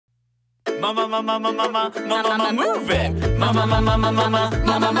Mama, mama, mama, mama, mama, move it. Mama, mama, mama, mama,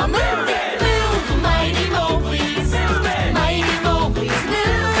 mama, move it. Move, mighty Moblees. Move it. Mighty Moblees,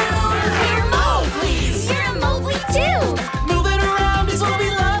 move. We're Moblees. You're a Mobley too. Moving around is what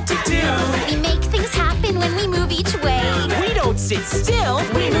we love to do. We make things happen when we move each way. We don't sit still,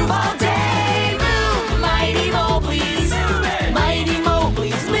 we move all day. Move, mighty Moblees. Move it. Mighty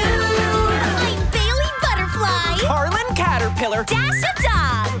Moblees, move. I'm Bailey Butterfly. Carlin Caterpillar. Dasha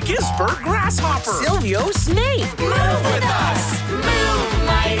Dog. Gisbert Grasshopper. Sylvio Snake. Move with us. Move,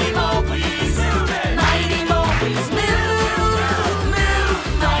 mighty Moblees. Move it. Mighty Moblees, move. Move,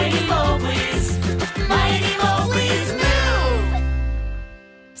 mighty Moblees. Mighty Moblees, move.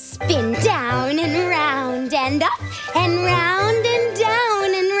 Spin down and round and up and round and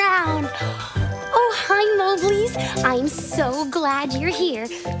down and round. Oh, hi, Moblees. I'm so glad you're here.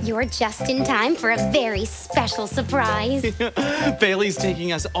 You're just in time for a very special surprise. Bailey's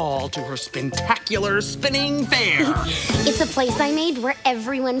taking us all to her Spintacular spinning fair. It's a place I made where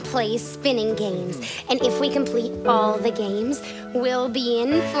everyone plays spinning games. And if we complete all the games, we'll be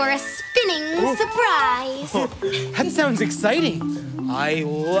in for a spinning surprise. That sounds exciting. I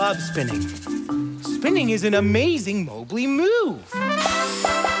love spinning. Spinning is an amazing Mobley move.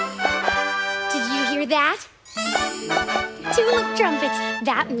 Did you hear that? Tulip trumpets.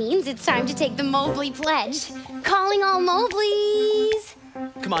 That means it's time to take the Mobley pledge. Calling all Moblees.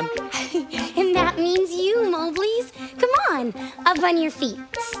 Come on. And that means you, Moblees. Come on, up on your feet.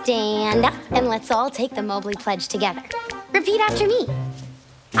 Stand up and let's all take the Mobley pledge together. Repeat after me.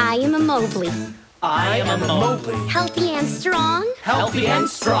 I am a Mobley. I am a Mobley. Healthy and strong. Healthy and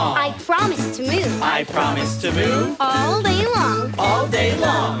strong. I promise to move. I promise to move All day long. all day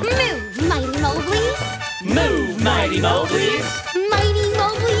long. Move, mighty Mobleys. Move, mighty Moblees. Mighty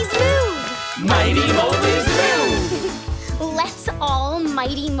Mobleys, move. Mighty Moblees, move. Let's all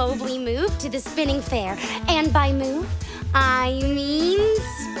mighty Mobley move to the spinning fair. And by move, I mean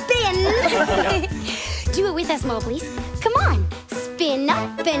spin. Do it with us, Mobleys. Come on. Spin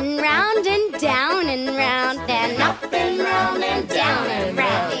up and round and down and round. Then up and round and down and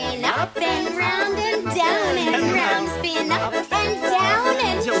round. Spin up and round and down and round. Spin up and down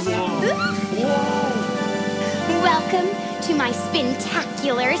and... Welcome to my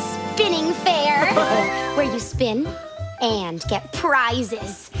Spintacular spinning fair, where you spin and get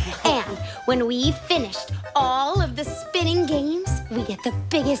prizes. And when we've finished all of the spinning games, we get the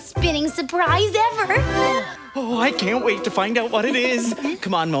biggest spinning surprise ever. Oh, I can't wait to find out what it is.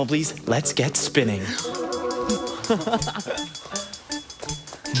 Come on, Moblees, let's get spinning.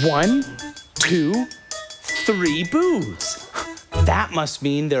 1, 2, 3 booths. That must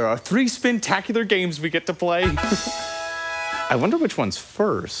mean there are 3 Spintacular games we get to play. I wonder which one's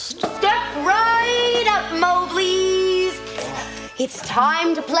first. Step right up, Moblees. It's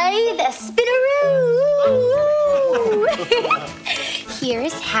time to play the spinaroo.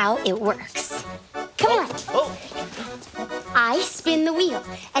 Here's how it works. Come on. I spin the wheel,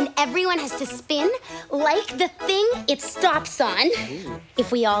 and everyone has to spin like the thing it stops on.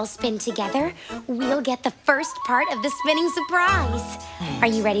 If we all spin together, we'll get the first part of the spinning surprise. Are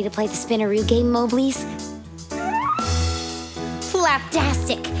you ready to play the spinaroo game, Moblees?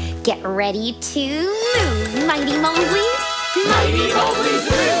 Flaptastic. Get ready to move, mighty Moblees. Mighty Moblees,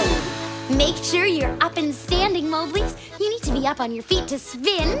 move. Make sure you're up and standing, Moblees. You need to be up on your feet to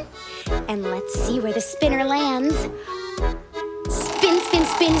spin. And let's see where the spinner lands. Spin, spin,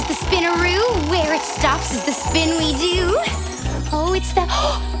 spin is the spinaroo. Where it stops is the spin we do. Oh, it's the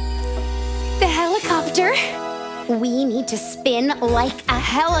helicopter. We need to spin like a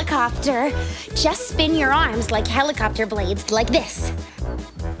helicopter. Just spin your arms like helicopter blades, like this.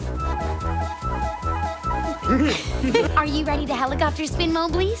 Are you ready to helicopter spin,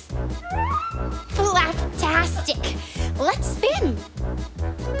 Moblees? Flaptastic. Let's spin.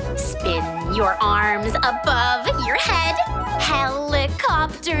 Spin your arms above your head.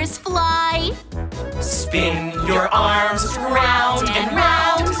 Helicopters fly. Spin your arms round and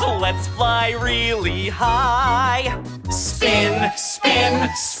round. Let's fly really high. Spin, spin,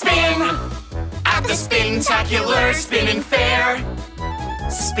 spin. At the Spintacular spinning fair.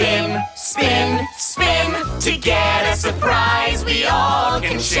 Spin, spin, spin. To get a surprise we all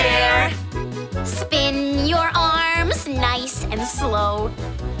can share. Spin your arms nice and slow.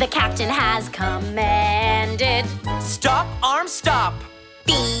 The captain has commanded. Stop, arms, stop.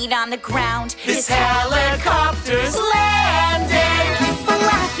 Feet on the ground. This helicopter's landing.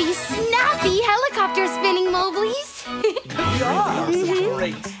 Flappy, snappy helicopter spinning, Moblees.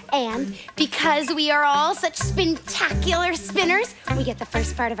 Great. And because we are all such Spintacular spinners, we get the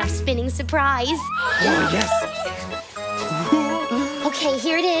first part of our spinning surprise. Oh, yes. Okay,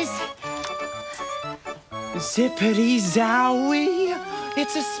 here it is. Zippity zowie!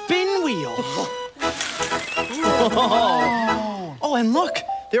 It's a spin wheel. Oh, and look,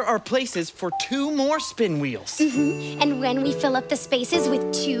 there are places for 2 more spin wheels. And when we fill up the spaces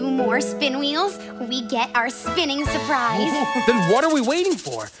with 2 more spin wheels, we get our spinning surprise. Then what are we waiting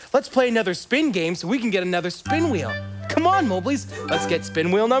for? Let's play another spin game so we can get another spin wheel. Come on, Moblees, let's get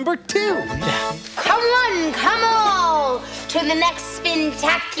spin wheel number 2. Come all to the next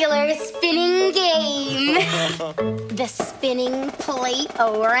Spintacular spinning game. The spinning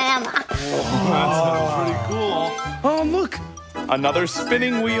plate-o-rama. That sounds pretty cool. Oh, look, another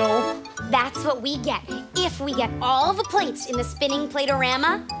spinning wheel. That's what we get if we get all the plates in the spinning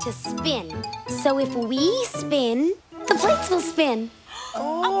plate-o-rama to spin. So if we spin, the plates will spin.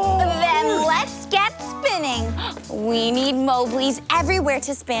 Then let's get spinning. We need Moblees everywhere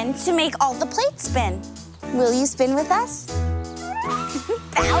to spin to make all the plates spin. Will you spin with us?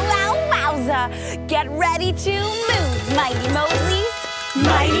 Bow wow wowza! Get ready to move, Mighty Moblees.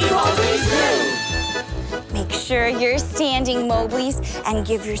 Mighty Moblees move! Make sure you're standing, Moblees, and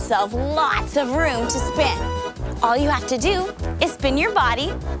give yourself lots of room to spin. All you have to do is spin your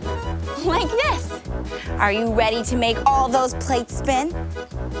body like this. Are you ready to make all those plates spin?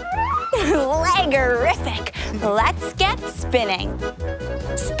 Legorific! Let's get spinning.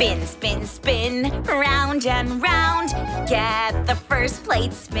 Spin, spin, spin, round and round. Get the first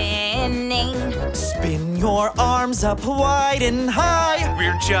plate spinning. Spin your arms up wide and high.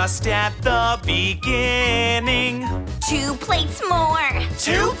 We're just at the beginning. 2 plates more.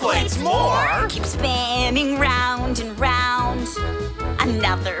 2 plates more? Keep spinning round and round.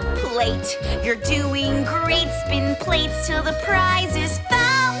 Another plate. You're doing great. Spin plates till the prize is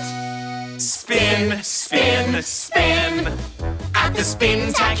found. Spin, spin, spin. At the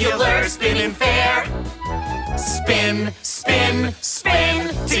Spintacular spinning fair. Spin, spin,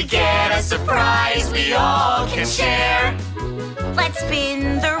 spin. To get a surprise we all can share. Let's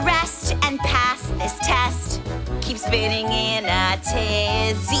spin the rest and pass this test. Keep spinning in a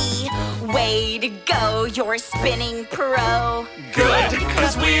tizzy. Way to go, you're spinning pro. Good,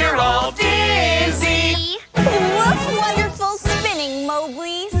 cause we're all dizzy. What wonderful spinning,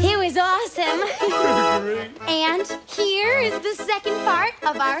 Moblees. It was awesome. And here is the second part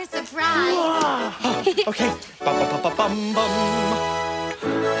of our surprise. Okay. Bum.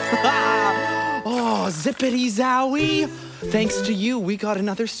 Oh, zippity zowie. Thanks to you, we got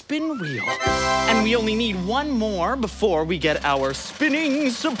another spin wheel. And we only need 1 more before we get our spinning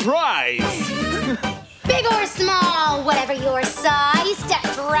surprise. Big or small, whatever your size, step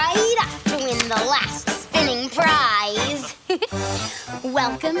right up to win the last spinning prize.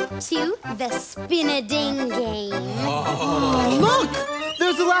 Welcome to the Spin-a-Ding game. Look,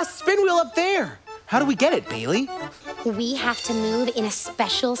 there's the last spin wheel up there. How do we get it, Bailey? We have to move in a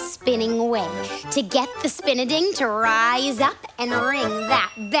special spinning way to get the Spin-a-Ding to rise up and ring that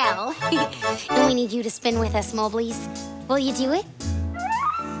bell. And we need you to spin with us, Moblees. Will you do it?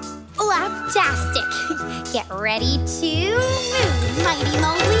 Flaptastic! Get ready to move, Mighty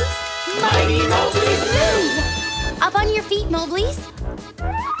Moblees. Mighty Moblees move! Up on your feet, Moblees.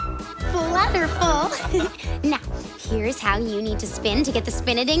 Wonderful. Now, here's how you need to spin to get the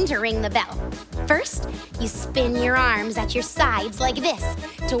Spin-a-Ding to ring the bell. First, you spin your arms at your sides like this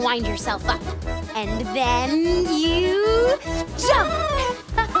to wind yourself up. And then you jump.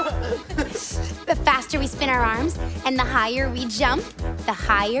 The faster we spin our arms and the higher we jump, the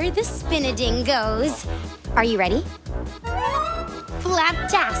higher the Spin-a-Ding goes. Are you ready?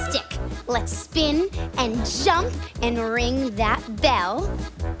 Flaptastic. Let's spin and jump and ring that bell.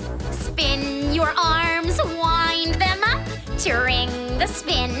 Spin your arms, wind them up to ring the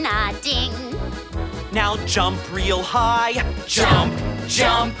Spin-a-Ding. Now jump real high. Jump,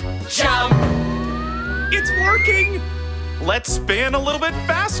 jump, jump. It's working. Let's spin a little bit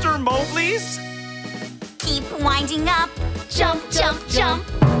faster, Moblees. Keep winding up. Jump, jump, jump.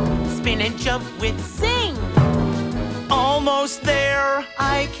 Spin and jump with sing. Almost there.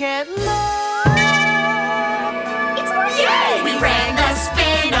 I can't look. It's working. Yay! We ran the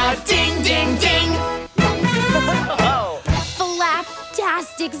Spin-a-Ding, ding, ding.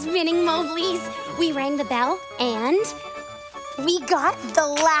 Flaptastic spinning, Moblees. We rang the bell and we got the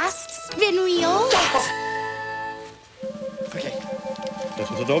last spin wheel. Okay.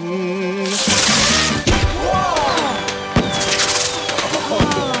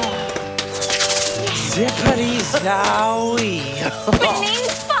 Zippity zowie. Spinning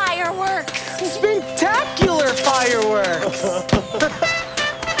fireworks. Spintacular fireworks!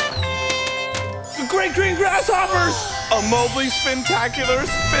 Great, Grasshoppers! A Mobley Spintacular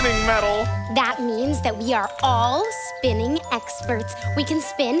spinning medal. That means that we are all spinning experts. We can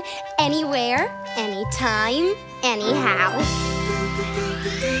spin anywhere, anytime, anyhow.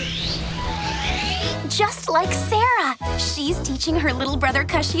 Just like Sarah. She's teaching her little brother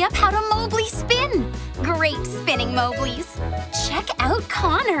Kashyap how to Mobley spin. Great spinning, Mobleys. Check out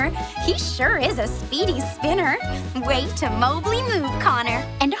Connor. He sure is a speedy spinner. Way to Mobley move, Connor.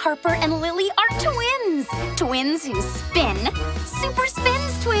 And Harper and Lily are twins. Twins who spin. Super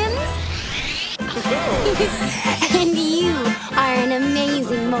spins, twins. And you are an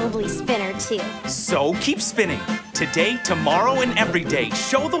amazing Mobley spinner, too. So keep spinning. Today, tomorrow, and every day.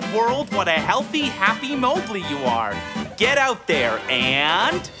 Show the world what a healthy, happy Mobley you are. Get out there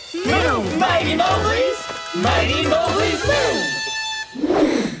and... Move, Mighty Mobleys! Mighty Mobleys, move!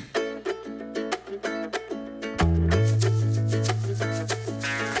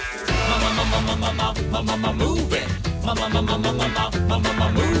 Move it!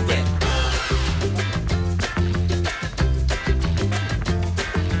 Move it!